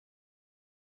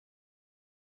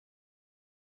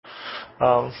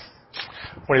Um,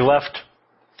 when he left,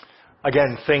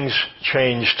 again, things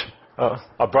changed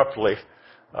abruptly.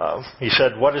 He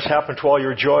said, "What has happened to all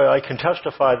your joy? I can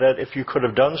testify that if you could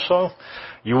have done so,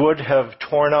 you would have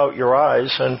torn out your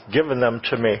eyes and given them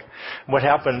to me." What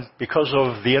happened, because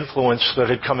of the influence that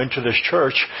had come into this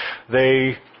church,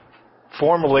 they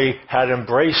formerly had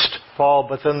embraced Paul,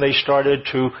 but then they started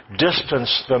to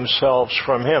distance themselves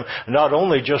from him. Not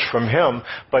only just from him,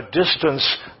 but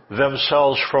distance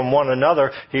themselves from one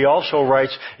another. He also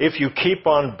writes, "If you keep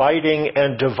on biting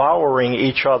and devouring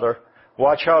each other,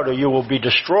 watch out or you will be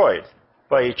destroyed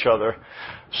by each other."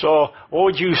 So what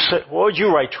would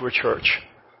you write to a church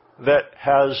that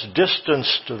has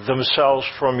distanced themselves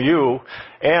from you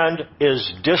and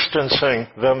is distancing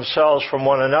themselves from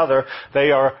one another?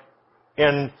 They are,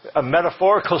 in a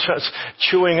metaphorical sense,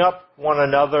 chewing up one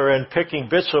another and picking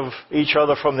bits of each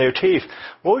other from their teeth.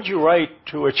 What would you write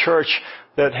to a church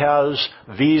that has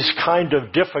these kind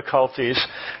of difficulties?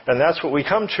 And that's what we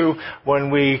come to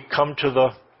when we come to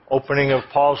the opening of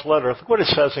Paul's letter. Look what it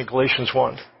says in Galatians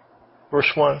 1,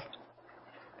 verse 1.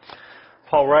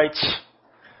 Paul writes,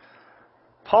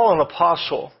 "Paul, an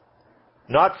apostle,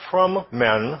 not from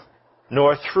men,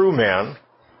 nor through man,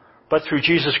 but through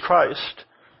Jesus Christ,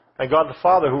 and God the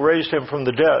Father who raised him from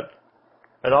the dead,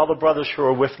 and all the brothers who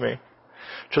are with me.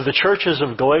 To the churches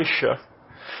of Galatia,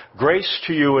 grace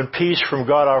to you and peace from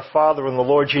God our Father and the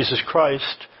Lord Jesus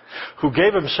Christ, who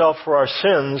gave himself for our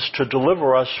sins to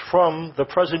deliver us from the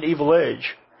present evil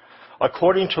age,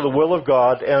 according to the will of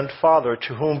God and Father,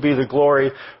 to whom be the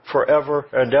glory forever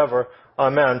and ever.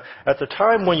 Amen." At the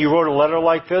time when you wrote a letter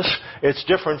like this, it's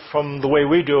different from the way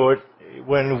we do it,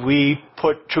 when we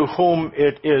put to whom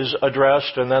it is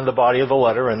addressed and then the body of the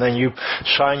letter, and then you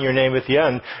sign your name at the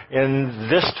end. In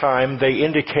this time, they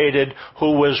indicated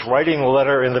who was writing the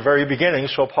letter in the very beginning,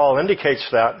 so Paul indicates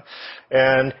that.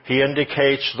 And he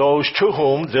indicates those to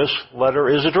whom this letter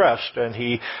is addressed. And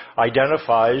he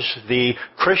identifies the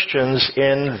Christians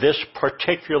in this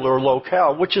particular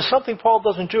locale, which is something Paul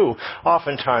doesn't do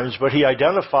oftentimes, but he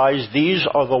identifies these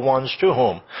are the ones to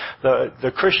whom.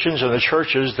 The Christians and the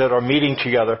churches that are meeting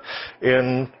together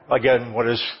in, again, what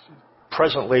is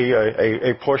presently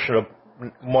a portion of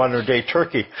modern-day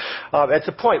Turkey. At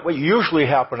the point, what usually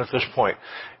happens at this point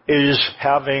is,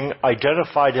 having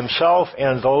identified himself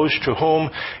and those to whom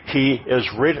he is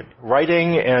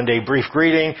writing and a brief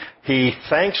greeting, he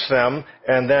thanks them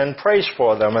and then prays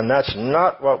for them. And that's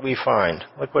not what we find.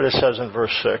 Look what it says in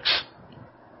verse 6.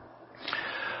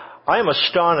 "I am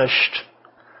astonished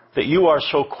that you are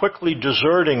so quickly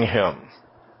deserting him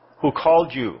who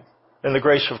called you in the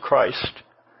grace of Christ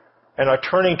and are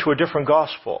turning to a different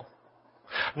gospel.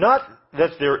 Not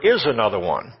that there is another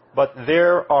one, but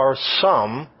there are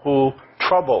some who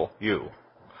trouble you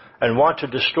and want to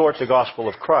distort the gospel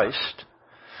of Christ.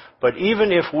 But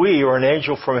even if we or an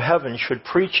angel from heaven should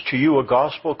preach to you a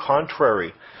gospel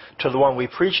contrary to the one we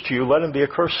preach to you, let him be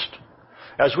accursed.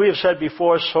 As we have said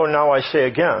before, so now I say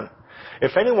again,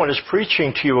 if anyone is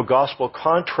preaching to you a gospel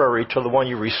contrary to the one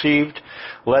you received,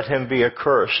 let him be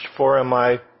accursed. For am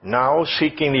I now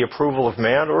seeking the approval of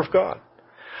man or of God?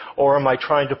 Or am I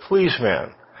trying to please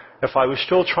man? If I was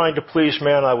still trying to please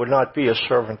man, I would not be a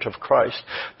servant of Christ."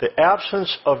 The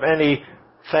absence of any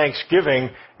thanksgiving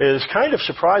is kind of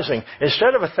surprising.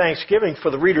 Instead of a thanksgiving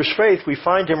for the reader's faith, we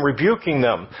find him rebuking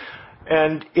them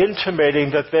and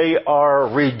intimating that they are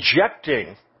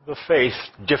rejecting the faith,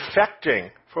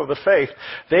 defecting from the faith.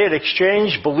 They had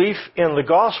exchanged belief in the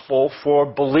gospel for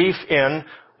belief in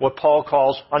what Paul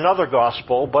calls another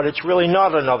gospel, but it's really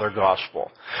not another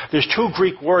gospel. There's two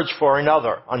Greek words for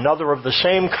another of the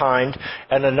same kind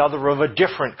and another of a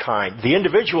different kind. The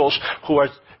individuals who are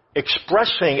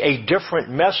expressing a different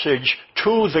message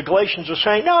to the Galatians are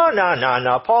saying,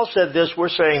 no, Paul said this, we're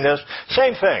saying this,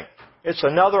 same thing. It's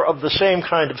another of the same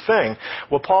kind of thing.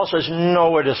 Well, Paul says,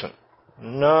 no, it isn't.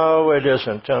 No, it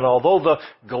isn't. And although the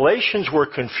Galatians were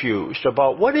confused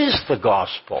about what is the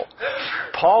gospel,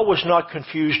 Paul was not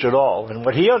confused at all. And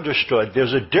what he understood,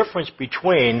 there's a difference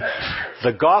between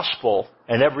the gospel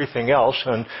and everything else.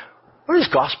 And what does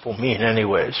gospel mean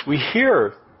anyways? We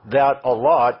hear that a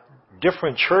lot.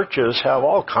 Different churches have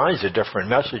all kinds of different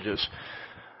messages.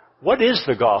 What is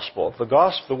the gospel?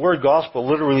 The word gospel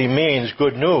literally means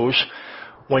good news.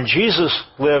 When Jesus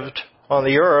lived on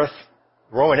the earth,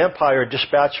 Roman Empire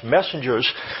dispatched messengers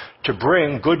to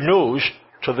bring good news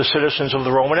to the citizens of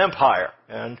the Roman Empire.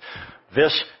 And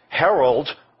this herald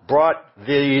brought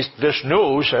this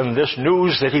news, and this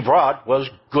news that he brought was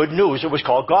good news. It was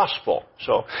called gospel.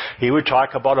 So he would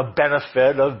talk about a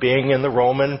benefit of being in the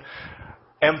Roman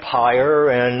empire,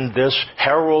 and this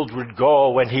herald would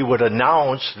go and he would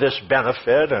announce this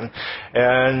benefit,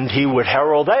 and he would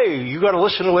herald, hey, you got to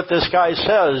listen to what this guy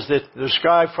says, that this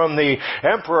guy from the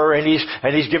emperor, and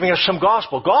he's giving us some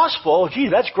gospel. Gee,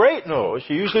 that's great news.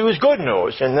 It usually was good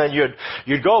news, and then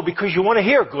you'd go because you want to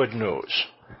hear good news.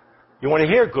 You want to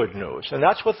hear good news, and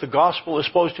that's what the gospel is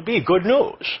supposed to be, good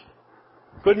news.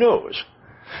 Good news.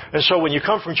 And so when you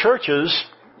come from churches,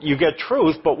 you get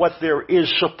truth, but what there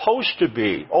is supposed to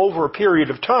be over a period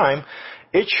of time,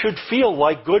 it should feel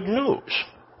like good news.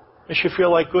 It should feel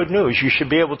like good news. You should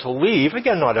be able to leave,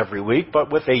 again, not every week,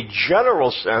 but with a general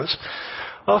sense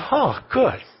of, oh,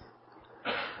 good.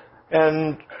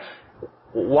 And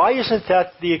why isn't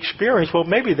that the experience? Well,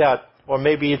 maybe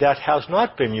that has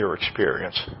not been your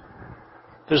experience.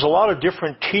 There's a lot of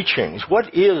different teachings.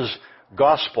 What is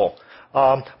gospel?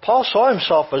 Paul saw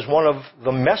himself as one of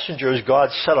the messengers God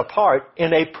set apart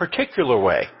in a particular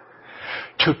way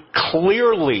to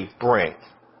clearly bring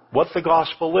what the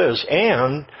gospel is.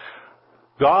 And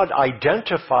God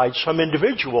identified some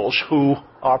individuals who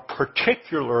are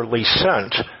particularly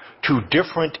sent to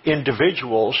different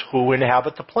individuals who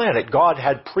inhabit the planet. God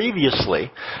had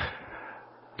previously,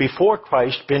 before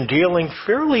Christ, been dealing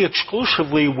fairly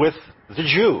exclusively with the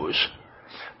Jews.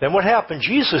 Then what happened?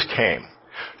 Jesus came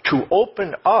to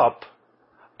open up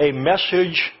a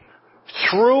message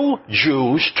through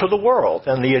Jews to the world.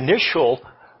 And the initial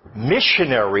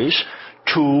missionaries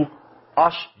to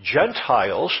us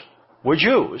Gentiles were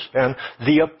Jews. And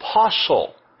the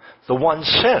apostle, the one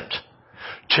sent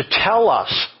to tell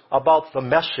us about the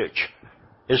message,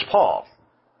 is Paul.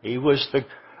 He was the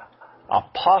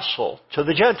apostle to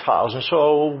the Gentiles. And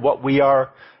so what we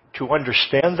are to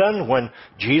understand then, when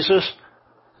Jesus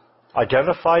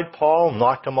identified Paul,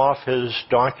 knocked him off his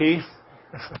donkey,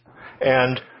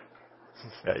 and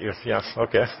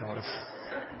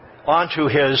onto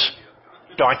his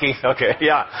donkey. Okay,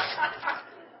 yeah.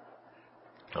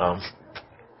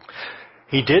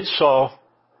 He did so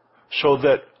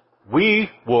that we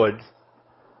would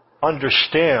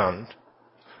understand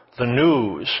the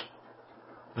news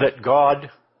that God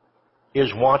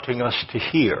is wanting us to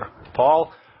hear.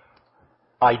 Paul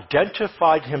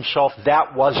identified himself,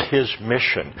 that was his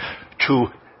mission, to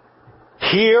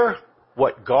hear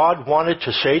what God wanted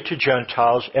to say to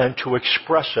Gentiles and to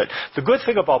express it. The good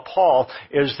thing about Paul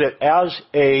is that as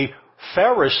a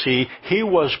Pharisee, he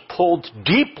was pulled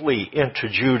deeply into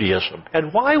Judaism.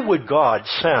 And why would God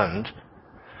send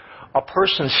a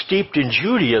person steeped in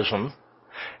Judaism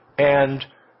and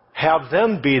have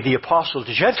them be the apostle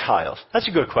to Gentiles? That's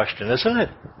a good question, isn't it?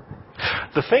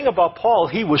 The thing about Paul,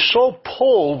 he was so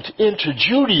pulled into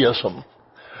Judaism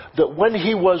that when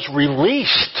he was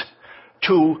released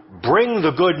to bring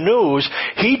the good news,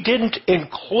 he didn't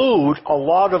include a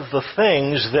lot of the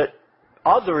things that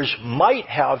others might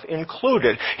have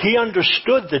included. He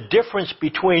understood the difference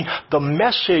between the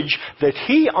message that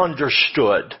he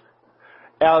understood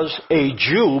as a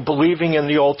Jew believing in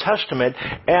the Old Testament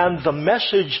and the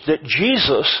message that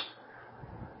Jesus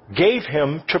gave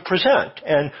him to present.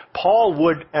 And Paul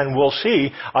would, and we'll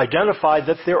see, identify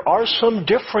that there are some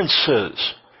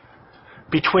differences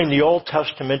between the Old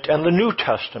Testament and the New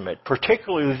Testament,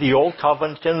 particularly the Old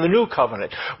Covenant and the New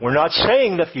Covenant. We're not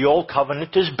saying that the Old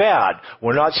Covenant is bad.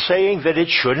 We're not saying that it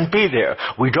shouldn't be there.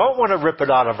 We don't want to rip it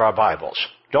out of our Bibles.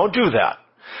 Don't do that.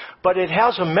 But it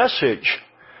has a message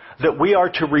that we are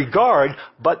to regard,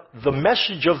 but the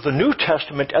message of the New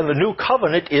Testament and the New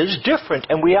Covenant is different,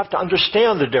 and we have to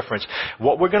understand the difference.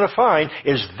 What we're going to find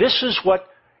is this is what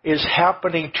is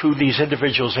happening to these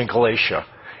individuals in Galatia.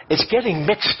 It's getting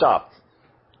mixed up.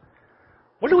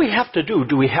 What do we have to do?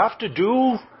 Do we have to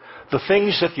do the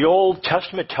things that the Old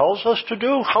Testament tells us to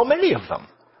do? How many of them?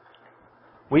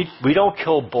 We don't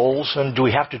kill bulls, and do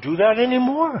we have to do that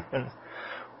anymore? And,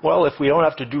 well, if we don't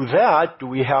have to do that, do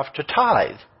we have to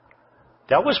tithe?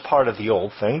 That was part of the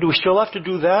old thing. Do we still have to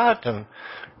do that? And,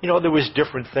 there was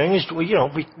different things.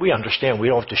 We understand we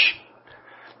don't have to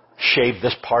shave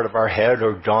this part of our head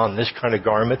or don this kind of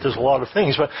garment. There's a lot of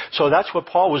things. But so that's what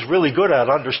Paul was really good at,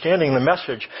 understanding the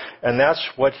message. And that's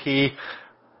what he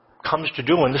comes to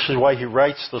do. And this is why he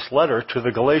writes this letter to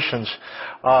the Galatians.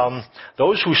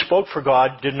 Those who spoke for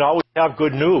God didn't always have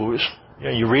good news.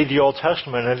 You read the Old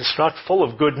Testament and it's not full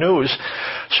of good news.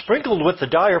 Sprinkled with the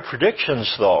dire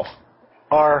predictions, though,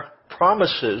 are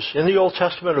promises in the Old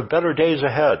Testament of better days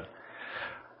ahead.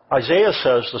 Isaiah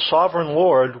says the sovereign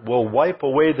Lord will wipe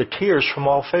away the tears from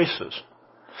all faces.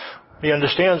 What he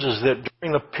understands is that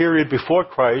during the period before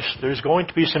Christ, there's going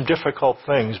to be some difficult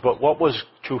things, but what was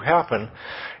to happen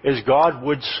is God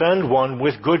would send one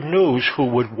with good news who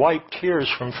would wipe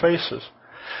tears from faces.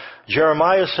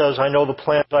 Jeremiah says, I know the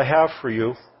plans I have for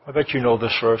you. I bet you know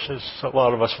this verse. A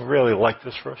lot of us really like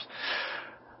this verse.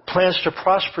 Plans to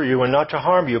prosper you and not to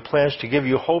harm you. Plans to give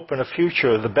you hope and a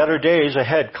future. The better days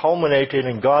ahead culminated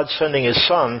in God sending His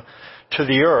Son to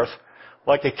the earth.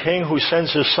 Like a king who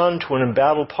sends his son to an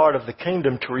embattled part of the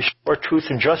kingdom to restore truth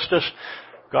and justice,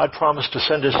 God promised to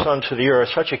send His Son to the earth.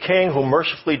 Such a king who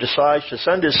mercifully decides to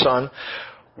send His Son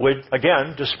would,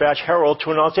 again, dispatch herald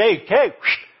to announce, hey,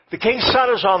 the King's Son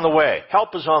is on the way.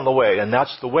 Help is on the way. And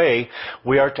that's the way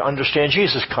we are to understand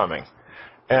Jesus coming.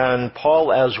 And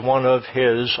Paul, as one of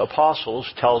his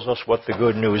apostles, tells us what the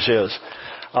good news is.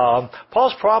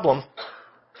 Paul's problem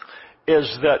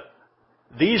is that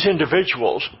these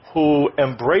individuals who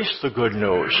embraced the good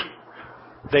news,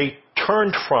 they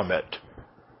turned from it.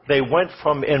 They went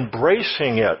from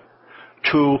embracing it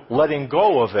to letting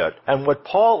go of it. And what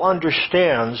Paul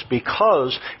understands,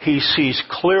 because he sees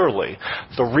clearly,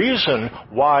 the reason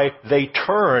why they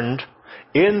turned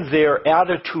in their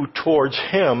attitude towards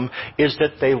him is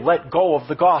that they let go of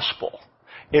the gospel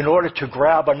in order to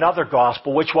grab another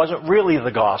gospel, which wasn't really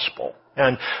the gospel.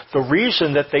 And the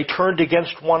reason that they turned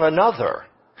against one another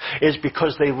is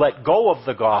because they let go of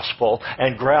the gospel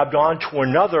and grabbed onto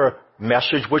another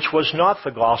message which was not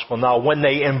the gospel. Now, when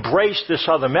they embraced this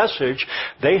other message,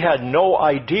 they had no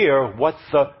idea what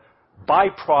the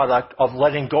byproduct of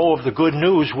letting go of the good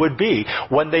news would be.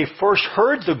 When they first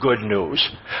heard the good news,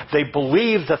 they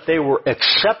believed that they were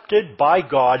accepted by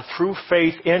God through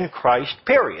faith in Christ,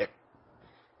 period.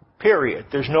 Period.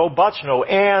 There's no buts, no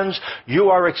ands. You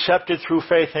are accepted through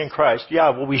faith in Christ. Yeah,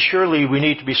 well, we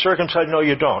need to be circumcised. No,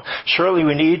 you don't. Surely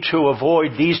we need to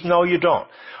avoid these. No, you don't.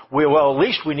 Well, at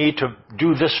least we need to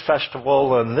do this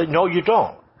festival. And no, you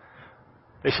don't.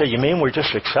 They say, you mean we're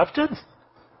just accepted?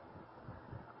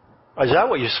 Is that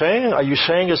what you're saying? Are you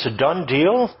saying it's a done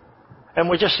deal and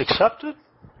we're just accepted?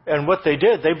 And what they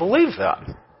did, they believed that.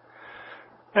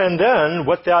 And then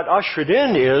what that ushered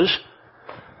in is,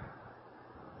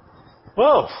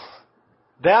 well,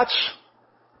 that's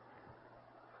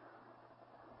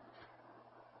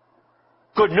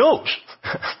good news.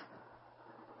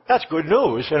 That's good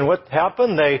news. And what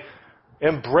happened? They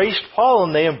embraced Paul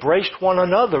and they embraced one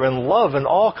another in love and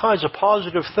all kinds of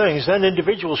positive things. Then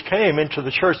individuals came into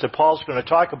the church that Paul's going to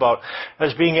talk about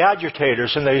as being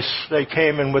agitators, and they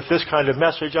came in with this kind of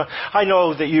message. I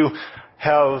know that you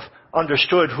have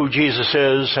understood who Jesus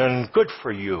is, and good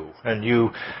for you. And you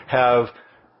have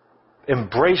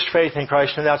embraced faith in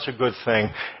Christ, and that's a good thing.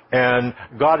 And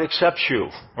God accepts you,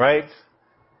 right?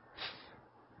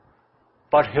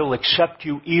 But He'll accept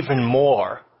you even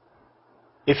more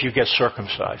if you get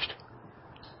circumcised.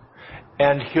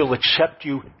 And He'll accept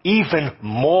you even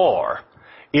more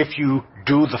if you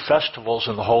do the festivals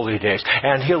and the holy days.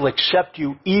 And He'll accept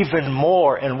you even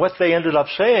more. And what they ended up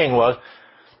saying was,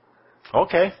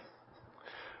 okay,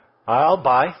 I'll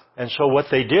buy. And so what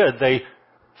they did, they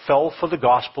fell for the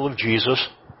gospel of Jesus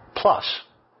plus.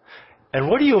 And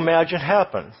what do you imagine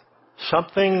happened?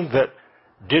 Something that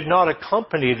did not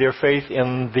accompany their faith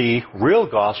in the real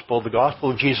gospel, the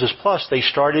gospel of Jesus plus. They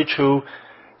started to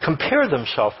compare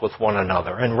themselves with one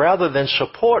another. And rather than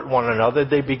support one another,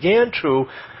 they began to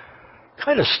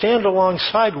kind of stand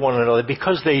alongside one another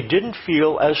because they didn't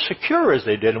feel as secure as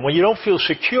they did. And when you don't feel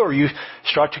secure, you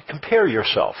start to compare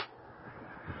yourself.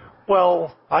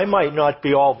 Well, I might not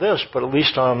be all this, but at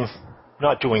least I'm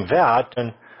not doing that.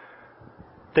 And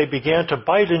they began to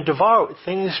bite and devour.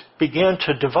 Things began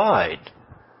to divide.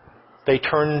 They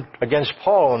turned against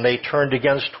Paul and they turned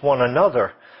against one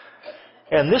another.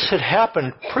 And this had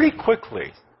happened pretty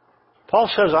quickly. Paul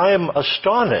says, I am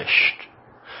astonished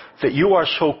that you are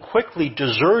so quickly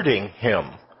deserting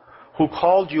Him who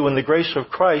called you in the grace of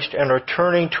Christ and are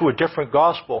turning to a different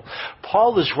gospel.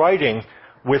 Paul is writing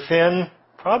within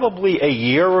probably a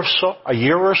year or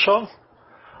so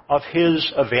of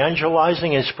his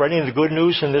evangelizing and spreading the good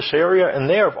news in this area, and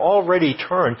they have already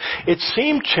turned. It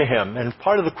seemed to him, and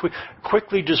part of the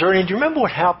quickly deserting, do you remember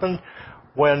what happened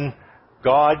when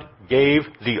God gave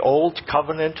the old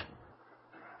covenant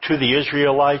to the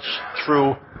Israelites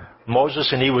through Moses,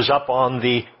 and he was up on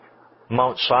the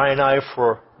Mount Sinai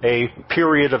for a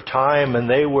period of time, and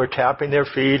they were tapping their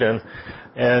feet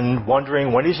and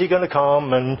wondering, when is he going to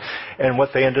come? And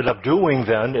what they ended up doing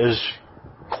then is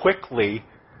quickly,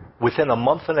 within a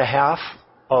month and a half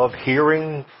of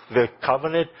hearing the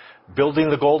covenant, building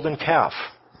the golden calf.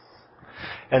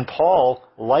 And Paul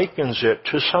likens it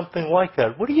to something like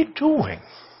that. What are you doing?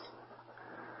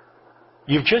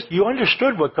 You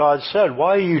understood what God said.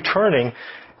 Why are you turning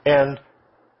and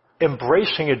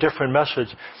embracing a different message?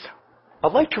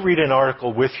 I'd like to read an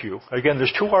article with you. Again,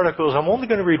 there's 2 articles. I'm only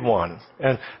going to read one.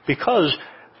 And because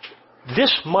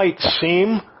this might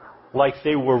seem like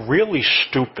they were really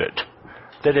stupid,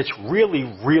 that it's really,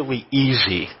 really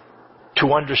easy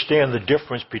to understand the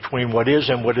difference between what is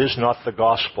and what is not the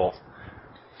gospel.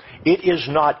 It is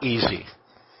not easy.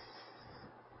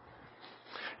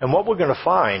 And what we're going to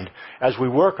find as we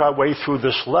work our way through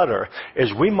this letter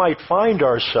is we might find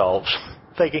ourselves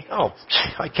thinking, oh,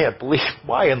 I can't believe,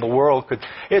 why in the world could,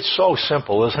 it's so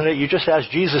simple, isn't it? You just ask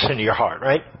Jesus into your heart,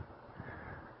 right?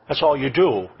 That's all you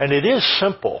do. And it is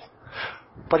simple,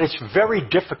 but it's very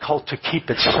difficult to keep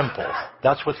it simple.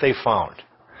 That's what they found.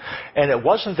 And it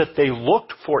wasn't that they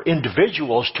looked for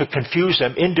individuals to confuse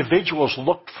them. Individuals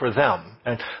looked for them.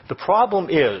 And the problem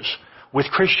is, with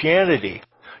Christianity,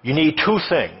 you need 2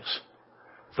 things.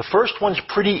 The first one's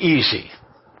pretty easy.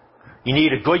 You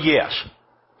need a good yes.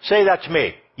 Say that to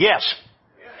me. Yes.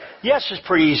 Yes is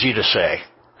pretty easy to say.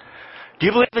 Do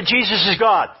you believe that Jesus is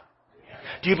God?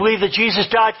 Do you believe that Jesus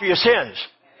died for your sins?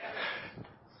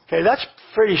 Okay, that's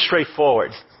pretty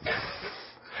straightforward.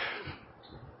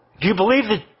 Do you believe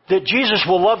that Jesus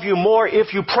will love you more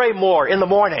if you pray more in the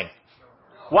morning?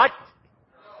 What?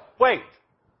 Wait.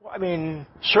 I mean,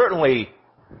 certainly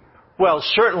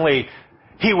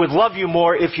He would love you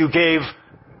more if you gave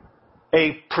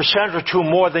a % or 2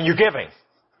 more than you're giving.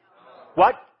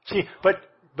 What? See, but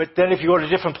then if you go to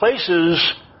different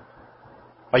places,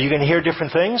 are you going to hear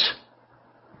different things?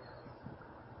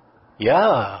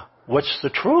 Yeah. What's the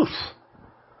truth?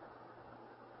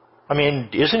 I mean,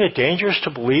 isn't it dangerous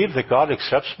to believe that God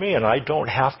accepts me and I don't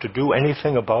have to do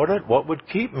anything about it? What would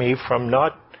keep me from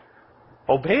not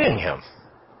obeying Him?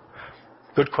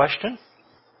 Good question.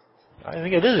 I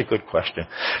think it is a good question.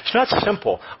 It's not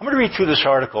simple. I'm going to read through this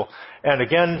article. And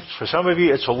again, for some of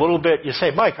you, it's a little bit, you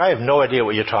say, Mike, I have no idea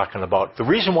what you're talking about. The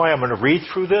reason why I'm going to read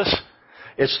through this,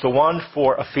 it's the one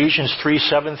for Ephesians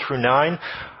 3:7-9.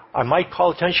 I might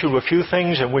call attention to a few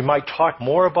things and we might talk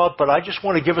more about, but I just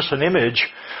want to give us an image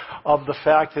of the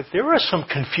fact that there are some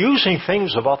confusing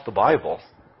things about the Bible.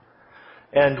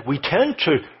 And we tend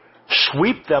to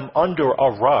sweep them under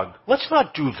a rug. Let's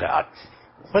not do that.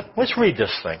 Let's read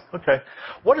this thing. Okay.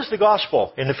 What is the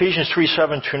gospel in Ephesians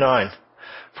 3:7-9?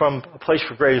 From A Place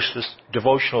for Grace, this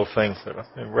devotional thing that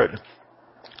I've written.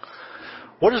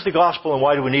 What is the gospel and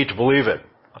why do we need to believe it?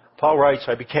 Paul writes,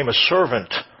 I became a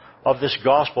servant of this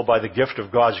gospel by the gift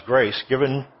of God's grace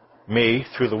given me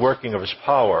through the working of His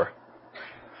power.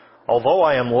 Although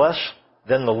I am less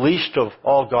than the least of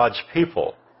all God's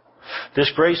people,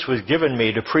 this grace was given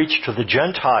me to preach to the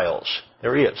Gentiles.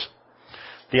 There he is.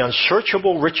 The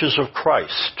unsearchable riches of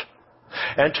Christ,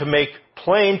 and to make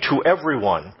plain to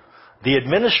everyone the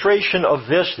administration of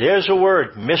this, there's a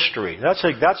word, mystery. That's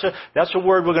a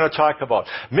word we're going to talk about.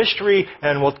 Mystery,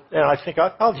 and I think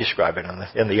I'll describe it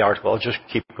in the article. I'll just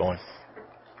keep going.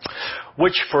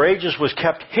 Which for ages was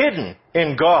kept hidden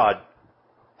in God,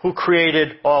 who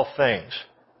created all things.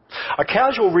 A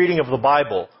casual reading of the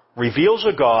Bible reveals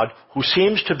a God who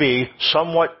seems to be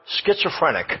somewhat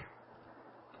schizophrenic,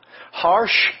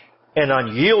 harsh and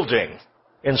unyielding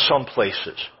in some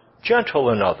places,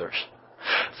 gentle in others.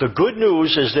 The good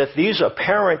news is that these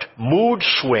apparent mood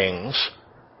swings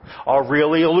are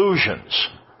really illusions,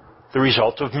 the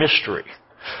result of mystery.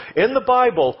 In the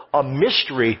Bible, a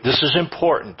mystery, this is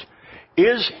important,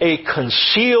 is a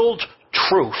concealed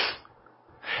truth.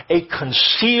 A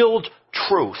concealed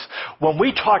truth. When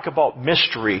we talk about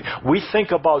mystery, we think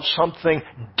about something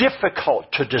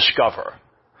difficult to discover.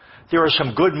 There are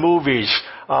some good movies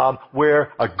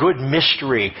where a good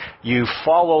mystery, you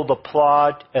follow the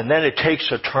plot, and then it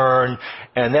takes a turn,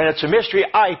 and then it's a mystery.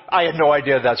 I had no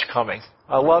idea that's coming.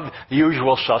 I love The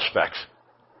Usual Suspects.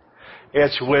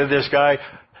 It's with this guy,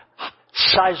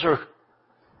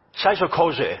 Cesar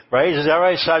Coze, right? Is that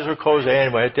right? Cesar Coze.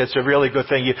 Anyway, it's a really good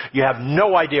thing. You have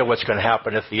no idea what's going to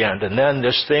happen at the end. And then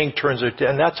this thing turns out,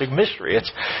 and that's a mystery. It's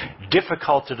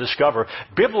difficult to discover.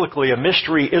 Biblically, a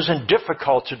mystery isn't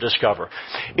difficult to discover.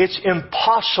 It's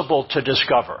impossible to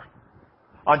discover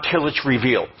until it's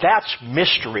revealed. That's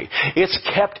mystery. It's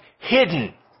kept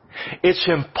hidden. It's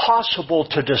impossible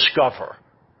to discover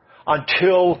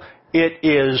until it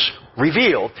is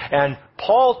revealed. And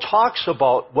Paul talks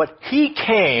about what he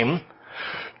came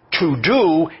to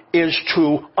do is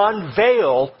to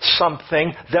unveil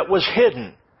something that was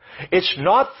hidden. It's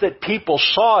not that people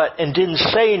saw it and didn't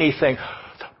say anything.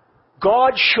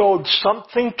 God showed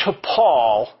something to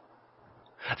Paul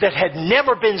that had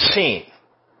never been seen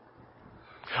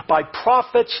by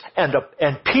prophets and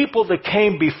people that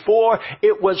came before.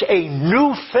 It was a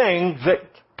new thing that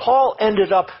Paul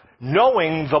ended up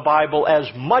knowing the Bible as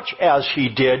much as he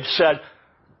did, said,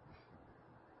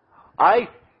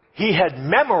 He had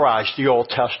memorized the Old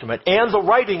Testament and the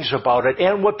writings about it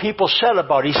and what people said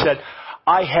about it. He said,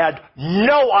 I had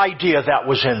no idea that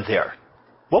was in there.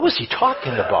 What was he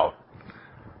talking about?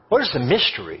 What is the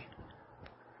mystery?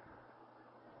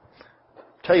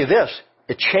 I'll tell you this,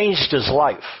 it changed his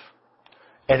life.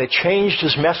 And it changed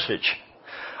his message.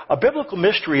 A biblical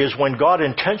mystery is when God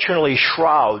intentionally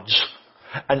shrouds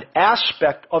an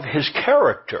aspect of his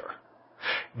character,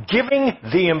 giving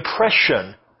the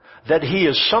impression that he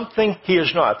is something he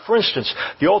is not. For instance,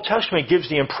 the Old Testament gives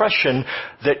the impression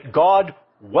that God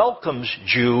welcomes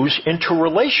Jews into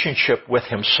relationship with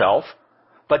himself,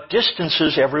 but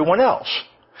distances everyone else.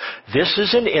 This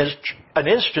is an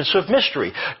instance of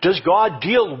mystery. Does God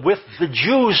deal with the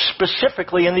Jews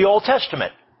specifically in the Old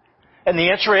Testament? And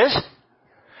the answer is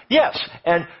yes.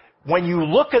 And when you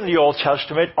look in the Old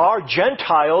Testament, are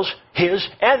Gentiles his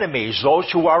enemies, those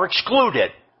who are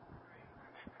excluded?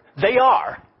 They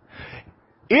are.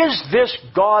 Is this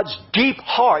God's deep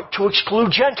heart to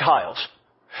exclude Gentiles?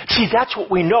 See, that's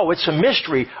what we know. It's a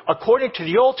mystery. According to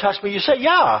the Old Testament, you say,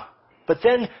 yeah. But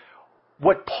then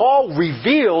what Paul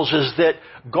reveals is that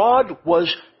God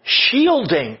was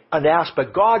shielding an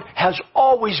aspect. God has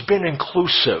always been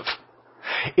inclusive.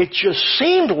 It just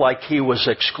seemed like he was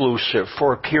exclusive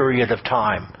for a period of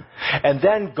time. And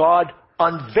then God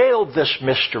unveiled this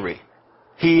mystery.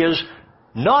 He is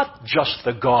not just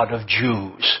the God of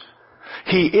Jews.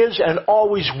 He is and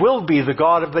always will be the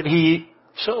God of it.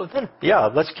 So then,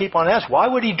 let's keep on asking. Why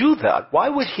would he do that? Why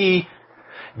would he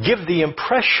give the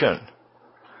impression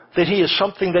that he is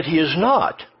something that he is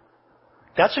not?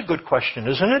 That's a good question,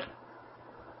 isn't it?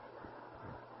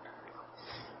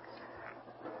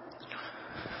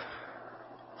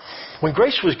 When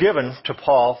grace was given to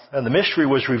Paul and the mystery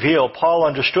was revealed, Paul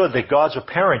understood that God's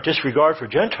apparent disregard for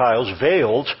Gentiles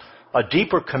veiled a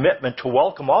deeper commitment to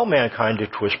welcome all mankind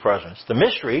into his presence. The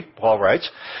mystery, Paul writes,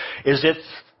 is that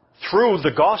through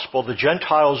the gospel, the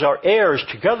Gentiles are heirs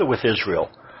together with Israel,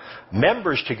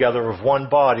 members together of one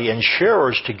body, and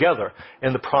sharers together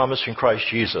in the promise in Christ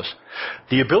Jesus.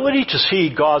 The ability to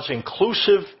see God's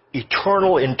inclusive,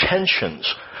 eternal intentions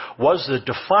was the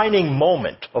defining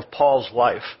moment of Paul's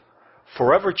life,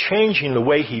 forever changing the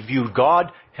way he viewed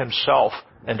God, himself,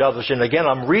 and others. And again,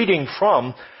 I'm reading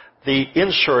from the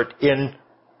insert in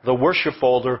the worship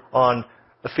folder on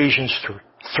Ephesians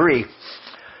 3.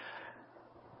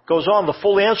 Goes on, the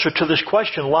full answer to this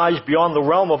question lies beyond the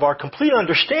realm of our complete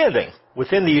understanding.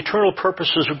 Within the eternal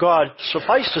purposes of God,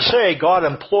 suffice to say, God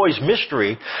employs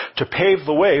mystery to pave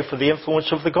the way for the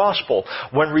influence of the gospel.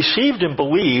 When received and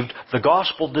believed, the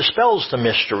gospel dispels the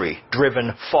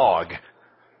mystery-driven fog,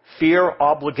 fear,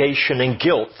 obligation, and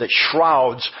guilt that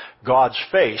shrouds God's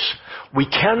face. We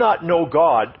cannot know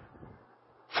God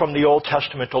from the Old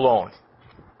Testament alone.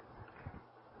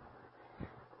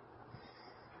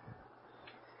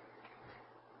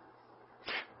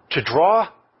 To draw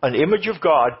an image of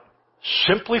God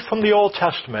simply from the Old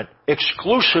Testament,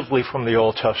 exclusively from the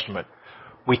Old Testament,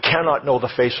 we cannot know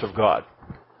the face of God.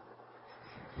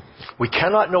 We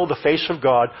cannot know the face of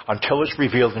God until it's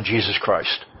revealed in Jesus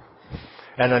Christ,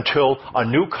 and until a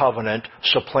new covenant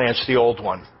supplants the old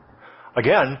one.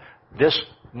 Again, this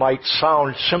might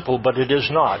sound simple, but it is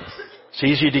not. It's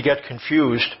easy to get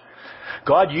confused.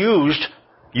 God uses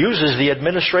the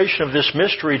administration of this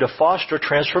mystery to foster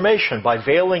transformation. By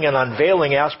veiling and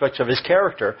unveiling aspects of his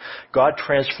character, God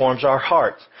transforms our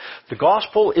hearts. The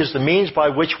gospel is the means by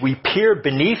which we peer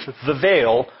beneath the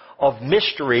veil of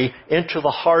mystery into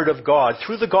the heart of God.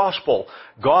 Through the gospel,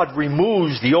 God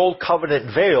removes the old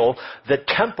covenant veil that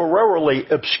temporarily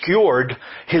obscured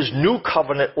his new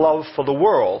covenant love for the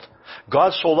world.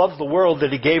 God so loved the world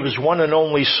that he gave his one and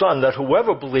only Son, that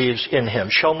whoever believes in him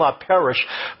shall not perish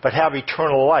but have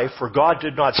eternal life. For God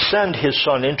did not send his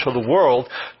Son into the world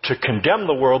to condemn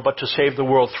the world, but to save the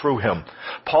world through him.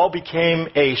 Paul became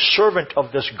a servant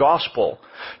of this gospel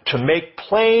to make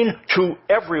plain to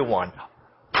everyone,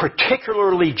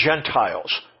 particularly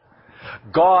Gentiles,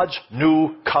 God's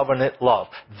new covenant love.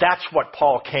 That's what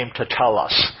Paul came to tell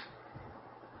us.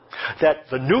 That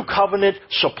the new covenant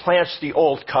supplants the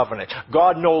old covenant.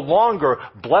 God no longer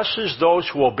blesses those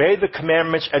who obey the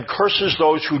commandments and curses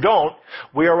those who don't.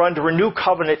 We are under a new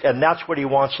covenant, and that's what he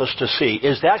wants us to see.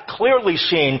 Is that clearly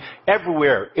seen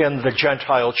everywhere in the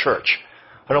Gentile church?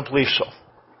 I don't believe so.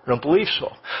 I don't believe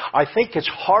so. I think it's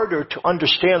harder to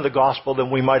understand the gospel than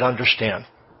we might understand.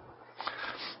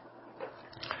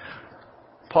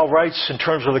 Paul writes in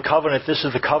terms of the covenant, this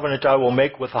is the covenant I will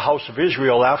make with the house of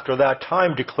Israel after that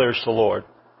time, declares the Lord.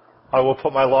 I will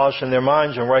put my laws in their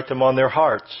minds and write them on their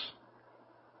hearts.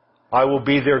 I will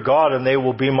be their God and they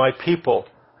will be my people.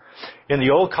 In the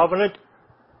Old Covenant,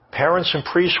 parents and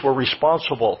priests were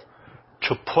responsible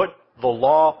to put the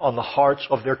law on the hearts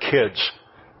of their kids.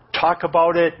 Talk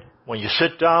about it when you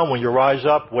sit down, when you rise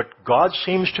up. What God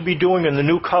seems to be doing in the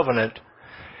New Covenant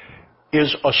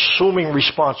is assuming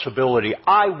responsibility.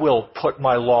 I will put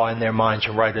my law in their minds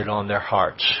and write it on their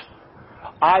hearts.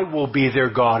 I will be their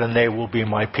God and they will be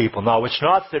my people. Now, it's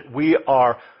not that we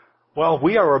are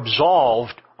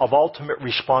absolved of ultimate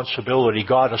responsibility.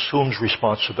 God assumes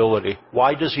responsibility.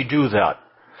 Why does he do that?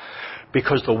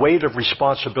 Because the weight of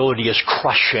responsibility is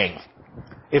crushing,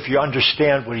 if you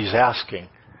understand what he's asking.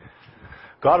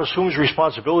 God assumes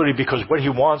responsibility because what he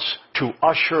wants to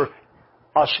usher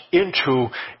us into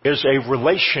is a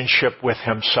relationship with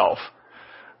himself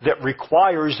that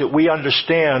requires that we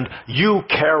understand you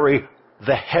carry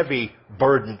the heavy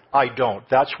burden. I don't.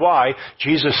 That's why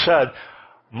Jesus said,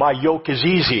 my yoke is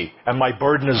easy and my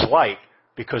burden is light,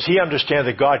 because he understands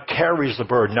that God carries the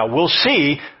burden. Now we'll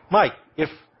see, Mike,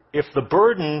 if the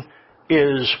burden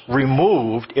is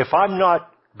removed, if I'm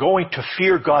not going to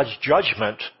fear God's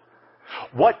judgment,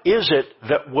 what is it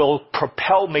that will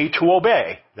propel me to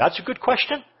obey? That's a good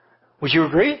question. Would you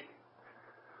agree?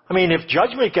 I mean, if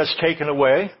judgment gets taken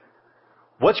away,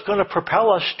 what's going to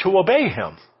propel us to obey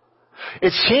him?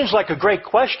 It seems like a great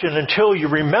question until you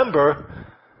remember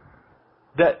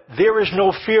that there is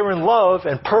no fear in love,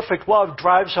 and perfect love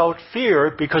drives out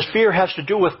fear, because fear has to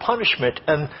do with punishment,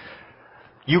 and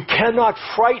you cannot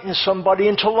frighten somebody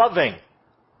into loving.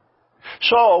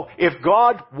 So, if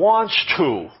God wants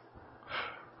to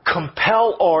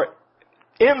compel or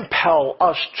impel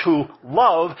us to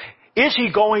love, is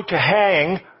he going to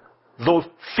hang the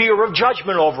fear of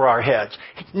judgment over our heads?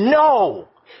 No!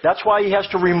 That's why he has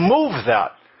to remove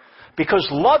that. Because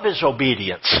love is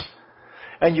obedience.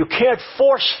 And you can't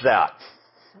force that.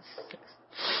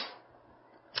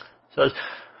 It says,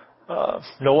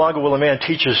 no longer will a man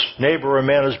teach his neighbor or a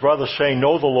man his brother, saying,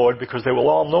 know the Lord, because they will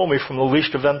all know me, from the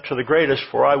least of them to the greatest,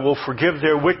 for I will forgive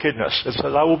their wickedness. It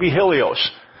says, I will be Helios.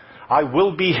 I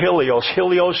will be Helios.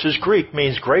 Helios is Greek,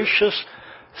 means gracious,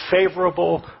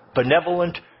 favorable,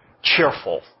 benevolent,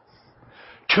 cheerful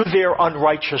to their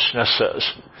unrighteousnesses.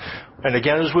 And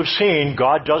again, as we've seen,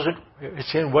 God doesn't,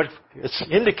 it's in what it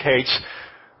indicates.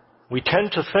 We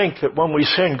tend to think that when we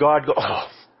sin, God goes, oh.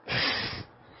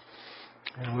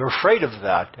 And we're afraid of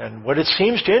that. And what it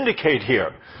seems to indicate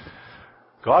here,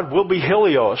 God will be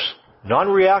Helios,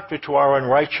 non-reactive to our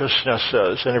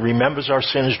unrighteousnesses, and he remembers our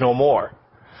sins no more.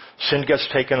 Sin gets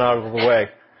taken out of the way.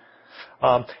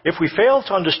 If we fail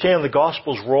to understand the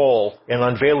gospel's role in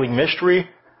unveiling mystery,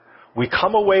 we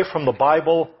come away from the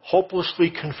Bible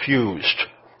hopelessly confused.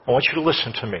 I want you to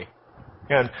listen to me.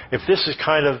 And if this is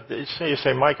kind of, you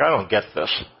say, Mike, I don't get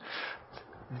this.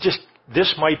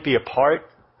 This might be a part.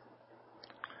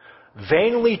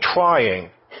 Vainly trying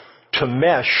to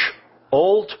mesh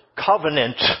Old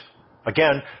Covenant,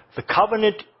 again, the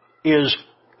covenant is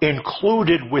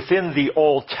included within the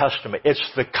Old Testament.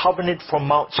 It's the covenant from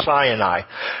Mount Sinai.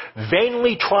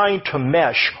 Vainly trying to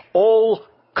mesh Old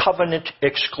Covenant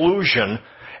exclusion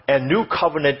and New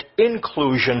Covenant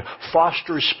inclusion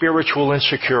fosters spiritual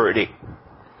insecurity.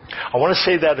 I want to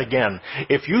say that again.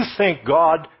 If you think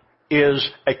God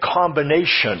is a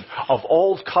combination of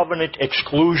Old Covenant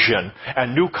exclusion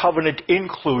and New Covenant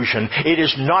inclusion, it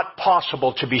is not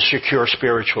possible to be secure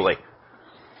spiritually.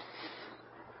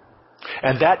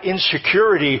 And that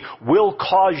insecurity will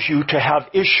cause you to have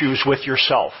issues with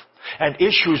yourself and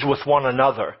issues with one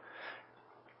another.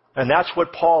 And that's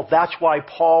why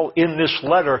Paul in this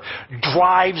letter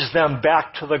drives them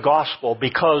back to the gospel,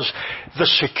 because the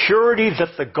security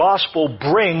that the gospel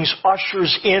brings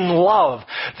ushers in love.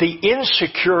 The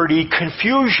insecurity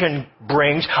confusion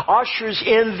brings ushers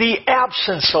in the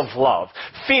absence of love.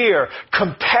 Fear,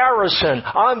 comparison,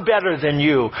 I'm better than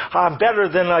you, I'm better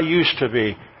than I used to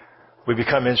be. We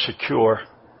become insecure.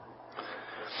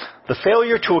 The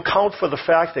failure to account for the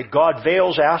fact that God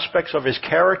veils aspects of his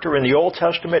character in the Old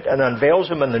Testament and unveils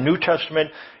them in the New Testament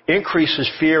increases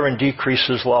fear and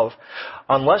decreases love.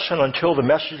 Unless and until the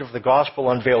message of the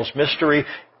gospel unveils mystery,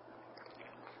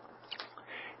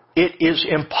 it is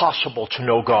impossible to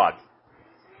know God.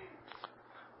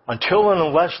 Until and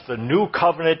unless the New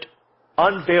Covenant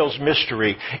unveils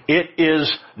mystery, it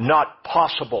is not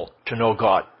possible to know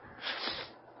God.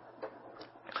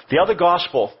 The other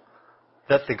gospel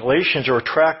that the Galatians are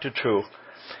attracted to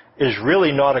is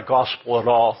really not a gospel at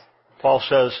all. Paul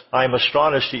says, I am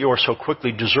astonished that you are so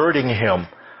quickly deserting him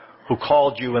who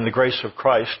called you in the grace of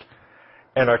Christ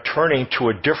and are turning to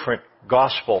a different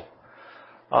gospel.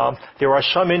 There are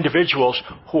some individuals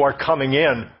who are coming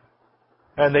in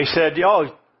and they said,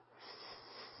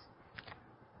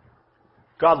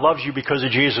 God loves you because of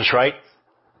Jesus, right?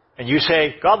 And you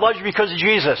say, God loves you because of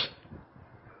Jesus.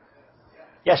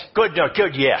 Yes, good, no,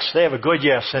 good, yes. They have a good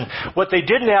yes. And what they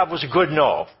didn't have was a good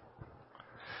no.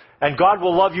 And God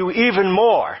will love you even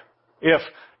more if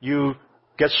you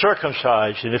get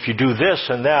circumcised and if you do this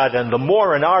and that. And the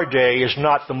more in our day is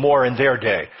not the more in their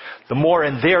day. The more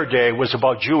in their day was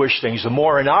about Jewish things. The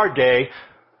more in our day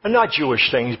are not Jewish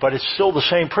things, but it's still the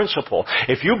same principle.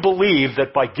 If you believe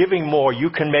that by giving more you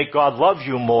can make God love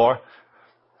you more,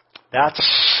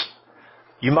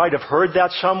 you might have heard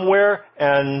that somewhere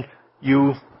and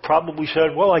you probably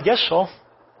said, well, I guess so.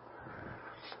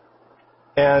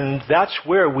 And that's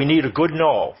where we need a good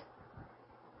no.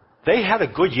 They had a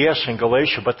good yes in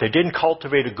Galatia, but they didn't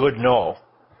cultivate a good no.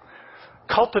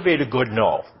 Cultivate a good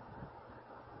no.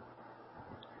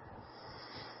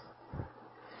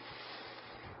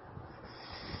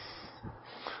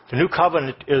 The new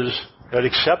covenant is that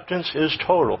acceptance is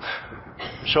total.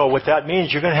 So what that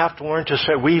means, you're going to have to learn to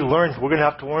say, we're going to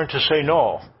have to learn to say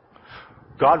no.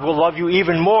 God will love you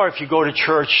even more if you go to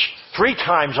church 3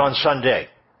 times on Sunday.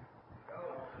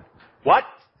 What?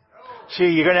 See,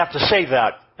 you're going to have to say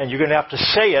that. And you're going to have to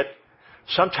say it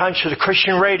sometimes to the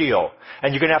Christian radio.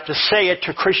 And you're going to have to say it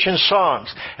to Christian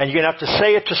songs. And you're going to have to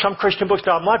say it to some Christian books.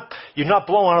 Now, you're not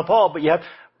blowing up all,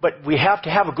 but we have to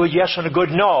have a good yes and a good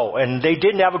no. And they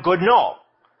didn't have a good no.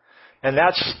 And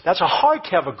that's hard to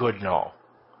have a good no.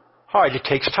 Hard. It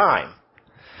takes time.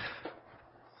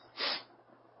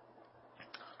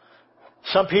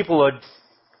 Some people had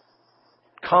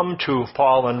come to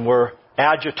Paul and were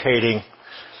agitating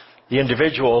the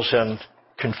individuals and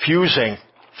confusing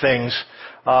things.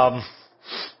 The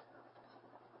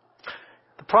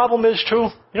problem is, too,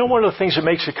 one of the things that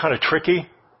makes it kind of tricky,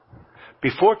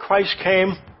 before Christ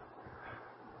came,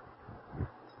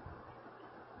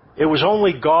 it was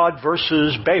only God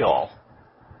versus Baal.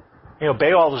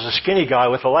 Baal is a skinny guy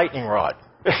with a lightning rod.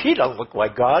 He doesn't look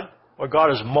like God. Or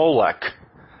God is Molech.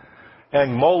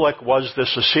 And Molech was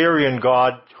this Assyrian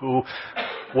god who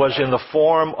was in the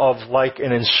form of like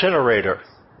an incinerator.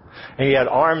 And he had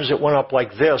arms that went up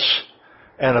like this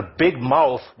and a big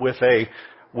mouth with a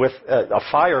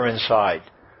fire inside.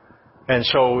 And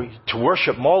so to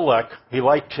worship Molech, he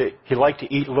liked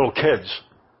to eat little kids.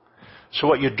 So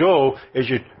what you do is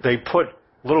they put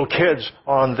little kids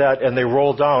on that and they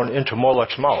roll down into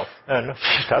Molech's mouth. And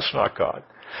that's not God.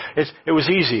 It was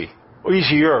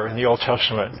easier in the Old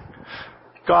Testament.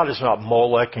 God is not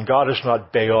Molech, and God is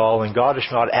not Baal, and God is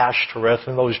not Ashtoreth,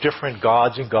 and those different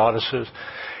gods and goddesses.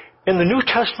 In the New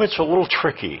Testament, it's a little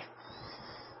tricky.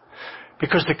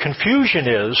 Because the confusion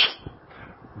is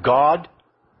God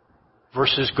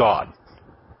versus God.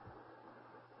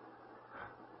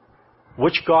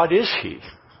 Which God is He?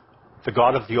 The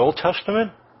God of the Old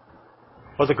Testament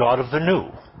or the God of the New?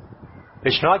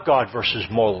 It's not God versus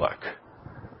Molech.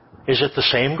 Is it the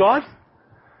same God?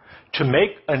 To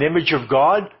make an image of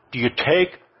God, do you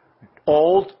take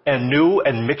old and new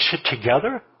and mix it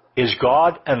together? Is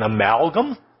God an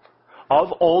amalgam of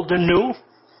old and new?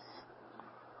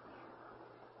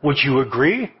 Would you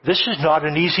agree? This is not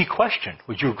an easy question.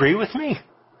 Would you agree with me?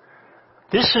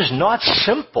 This is not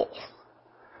simple.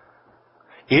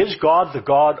 Is God the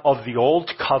God of the old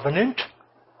covenant,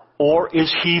 or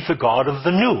is He the God of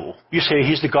the new? You say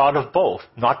He's the God of both.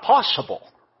 Not possible.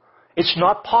 It's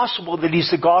not possible that He's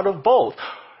the God of both.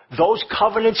 Those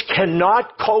covenants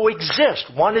cannot coexist.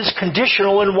 One is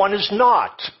conditional and one is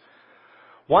not.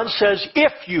 One says,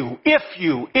 if you,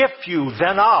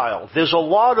 then I'll. There's a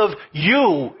lot of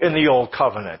you in the Old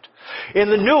Covenant. In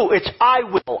the New, it's I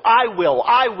will.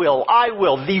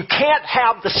 You can't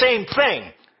have the same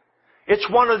thing. It's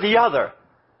one or the other.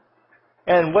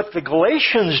 And what the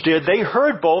Galatians did, they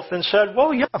heard both and said,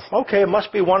 well, yeah, okay, it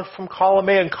must be one from column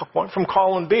A and one from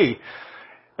column B.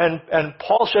 And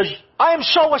Paul says, I am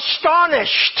so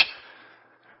astonished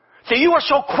that you are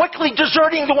so quickly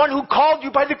deserting the one who called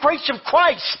you by the grace of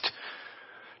Christ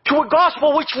to a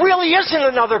gospel which really isn't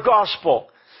another gospel.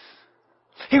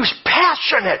 He was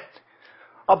passionate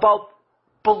about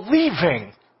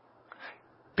believing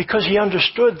because he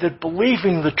understood that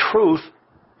believing the truth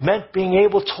meant being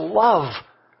able to love,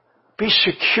 be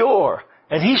secure.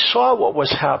 And he saw what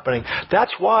was happening.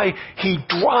 That's why he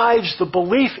drives the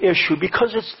belief issue,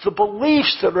 because it's the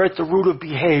beliefs that are at the root of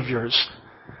behaviors.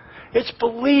 It's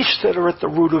beliefs that are at the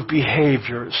root of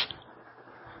behaviors.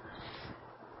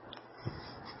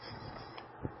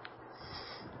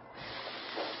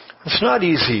 It's not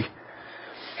easy.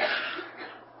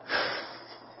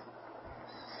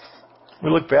 We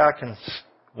look back and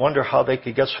wonder how they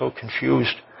could get so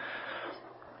confused.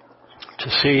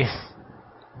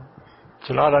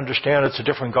 To not understand it's a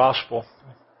different gospel.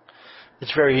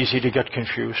 It's very easy to get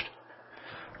confused.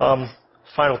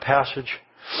 Final passage.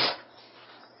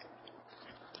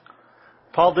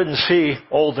 Paul didn't see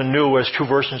old and new as two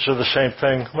versions of the same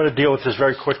thing. I'm going to deal with this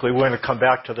very quickly. We're going to come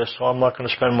back to this, so I'm not going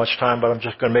to spend much time, but I'm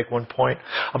just going to make one point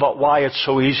about why it's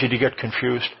so easy to get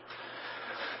confused.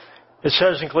 It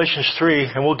says in Galatians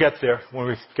 3, and we'll get there when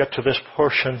we get to this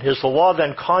portion, is the law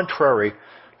then contrary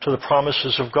to the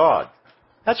promises of God?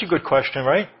 That's a good question,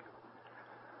 right?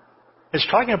 It's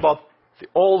talking about the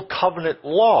old covenant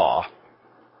law,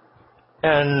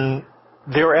 and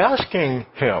they're asking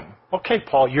him, okay,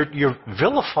 Paul, you're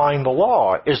vilifying the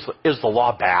law. Is the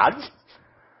law bad?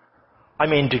 I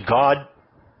mean, did God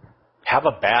have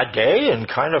a bad day and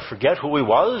kind of forget who he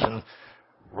was and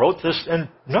wrote this? And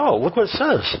no, look what it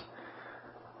says.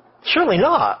 Certainly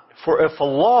not. For if a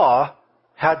law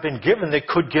had been given that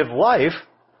could give life,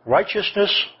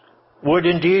 righteousness would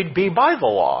indeed be by the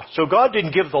law. So God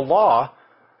didn't give the law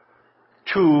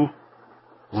to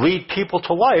lead people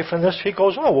to life. And this he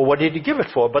goes, oh, well, what did he give it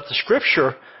for? But the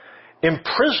Scripture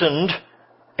imprisoned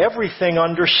everything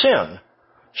under sin,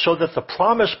 so that the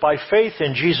promise by faith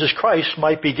in Jesus Christ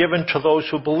might be given to those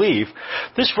who believe.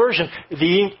 This version,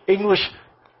 the English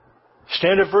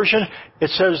Standard Version,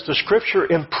 it says the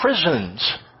Scripture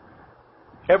imprisons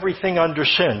everything under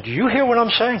sin. Do you hear what I'm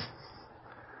saying?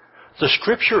 The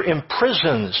Scripture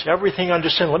imprisons everything under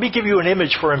sin. Let me give you an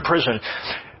image for imprison.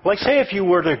 Like, say if you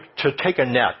were to take a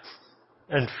net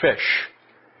and fish.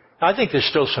 I think there's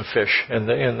still some fish in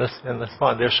the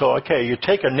pond there. So, okay, you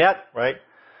take a net, right?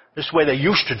 This is the way they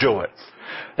used to do it.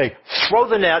 They throw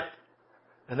the net,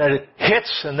 and then it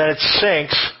hits, and then it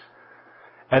sinks.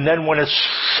 And then when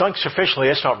it's sunk sufficiently,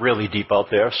 it's not really deep out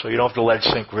there, so you don't have to let it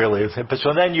sink really. But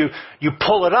so then you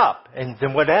pull it up, and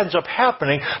then what ends up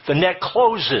happening, the net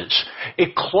closes.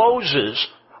 It closes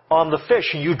on the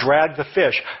fish, and you drag the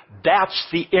fish. That's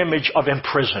the image of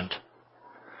imprisoned.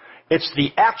 It's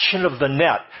the action of the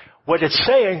net. What it's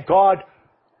saying, God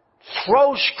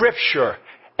throws Scripture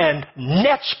and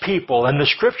nets people, and the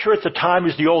Scripture at the time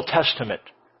is the Old Testament.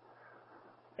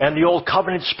 And the Old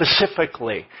Covenant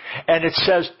specifically. And it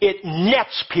says it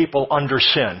nets people under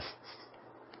sin.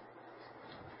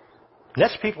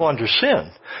 Nets people under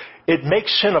sin. It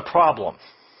makes sin a problem.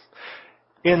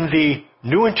 In the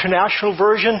New International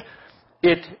Version,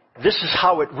 this is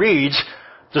how it reads.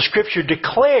 The Scripture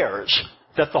declares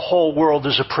that the whole world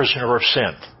is a prisoner of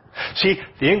sin. See,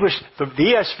 the English, the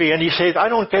ESV, and you say, I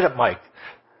don't get it, Mike.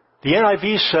 The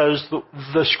NIV says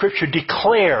the Scripture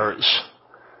declares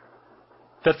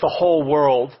that the whole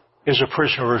world is a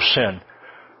prisoner of sin.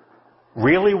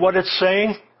 Really what it's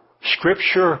saying?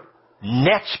 Scripture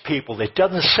nets people. It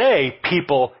doesn't say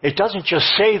people, it doesn't just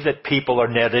say that people are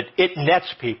netted, it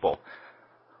nets people.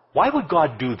 Why would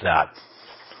God do that?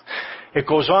 It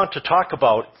goes on to talk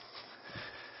about,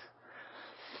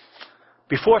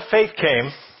 before faith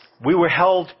came, we were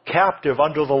held captive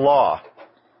under the law,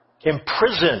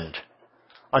 imprisoned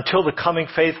until the coming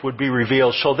faith would be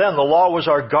revealed. So then the law was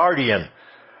our guardian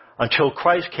until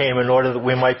Christ came in order that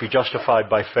we might be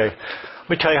justified by faith. Let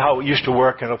me tell you how it used to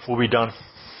work, and we'll be done.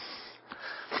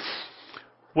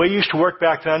 The way it used to work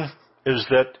back then is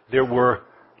that there were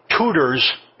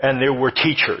tutors and there were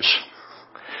teachers.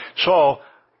 So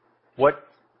what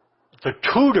the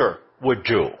tutor would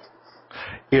do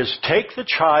is take the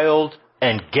child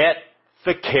and get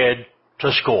the kid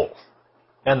to school.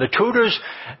 And the tutors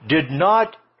did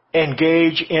not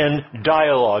engage in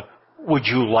dialogue. Would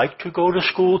you like to go to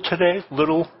school today,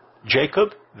 little Jacob?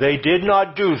 They did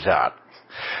not do that.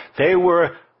 They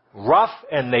were rough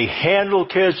and they handled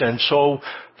kids, and so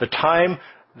the time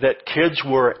that kids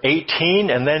were 18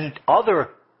 and then other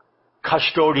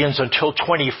custodians until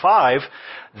 25,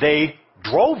 they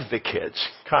drove the kids,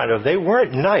 kind of. They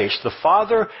weren't nice. The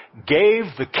father gave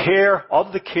the care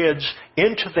of the kids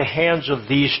into the hands of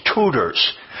these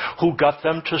tutors who got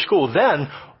them to school. Then,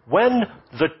 when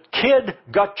the kid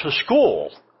got to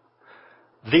school,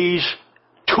 these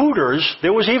tutors,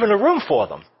 there was even a room for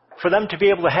them to be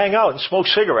able to hang out and smoke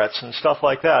cigarettes and stuff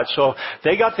like that. So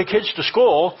they got the kids to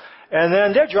school, and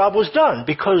then their job was done,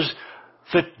 because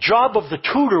the job of the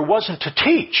tutor wasn't to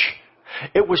teach.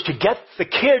 It was to get the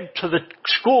kid to the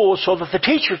school so that the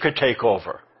teacher could take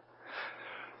over.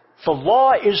 The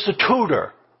law is the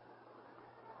tutor.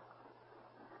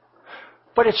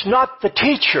 But it's not the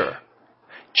teacher.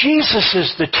 Jesus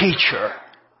is the teacher.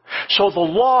 So the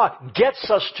law gets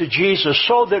us to Jesus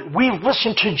so that we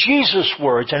listen to Jesus'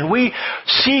 words and we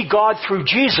see God through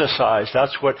Jesus' eyes.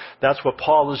 That's what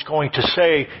Paul is going to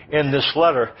say in this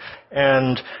letter.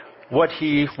 And what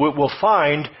he will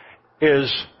find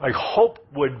is, I hope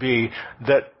would be,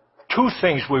 that two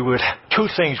things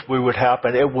would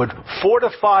happen. It would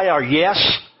fortify our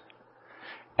yes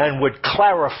and would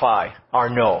clarify our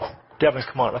no. Devin,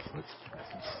 come on up.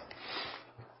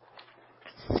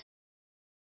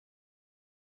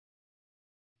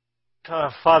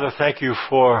 Father, thank you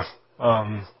for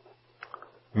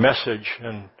message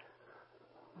and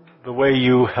the way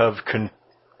you have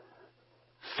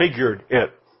configured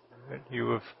it.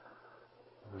 You have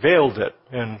veiled it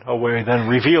in a way, then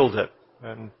revealed it.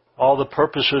 And all the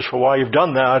purposes for why you've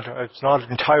done that, it's not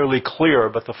entirely clear,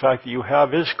 but the fact that you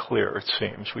have is clear, it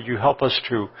seems. Would you help us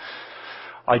to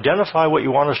identify what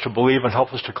you want us to believe and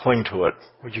help us to cling to it?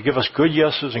 Would you give us good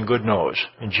yeses and good nos?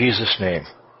 In Jesus' name,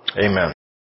 amen.